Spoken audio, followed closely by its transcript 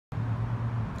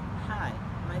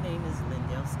name is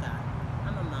Lindale Scott.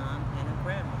 I'm a mom and a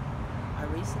grandmother. I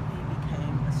recently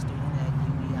became a student at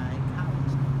UEI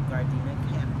College, Gardena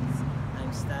campus.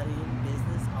 I'm studying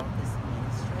business office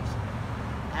administration.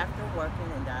 After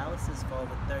working in dialysis for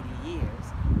over 30 years,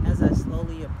 as I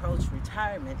slowly approach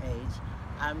retirement age,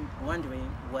 I'm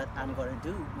wondering what I'm going to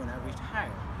do when I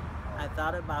retire. I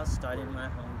thought about starting my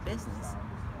own business,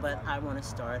 but I want to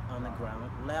start on the ground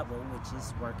level, which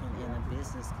is working in a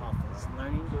business office,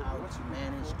 learning how to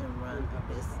manage and run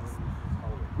a business.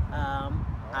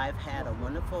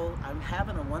 I'm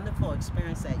having a wonderful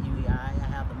experience at UEI. I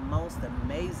have the most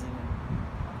amazing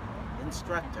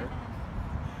instructor.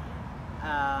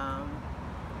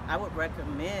 I would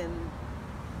recommend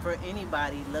for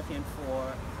anybody looking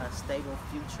for a stable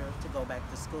future to go back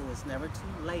to school. It's never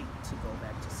too late to go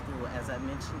back to school. As I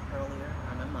mentioned earlier,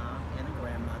 I'm a mom and a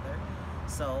grandmother,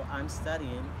 so I'm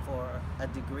studying for a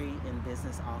degree in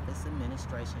business office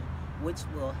administration, which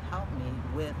will help me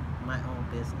with my own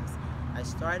business. I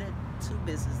started 2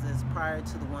 businesses prior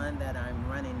to the one that I'm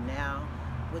running now,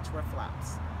 which were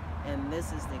flops. And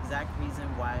this is the exact reason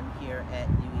why I'm here at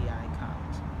UEI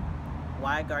College.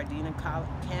 Why Gardena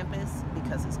campus?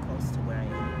 Because it's close to where I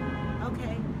am.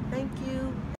 Okay, thank you.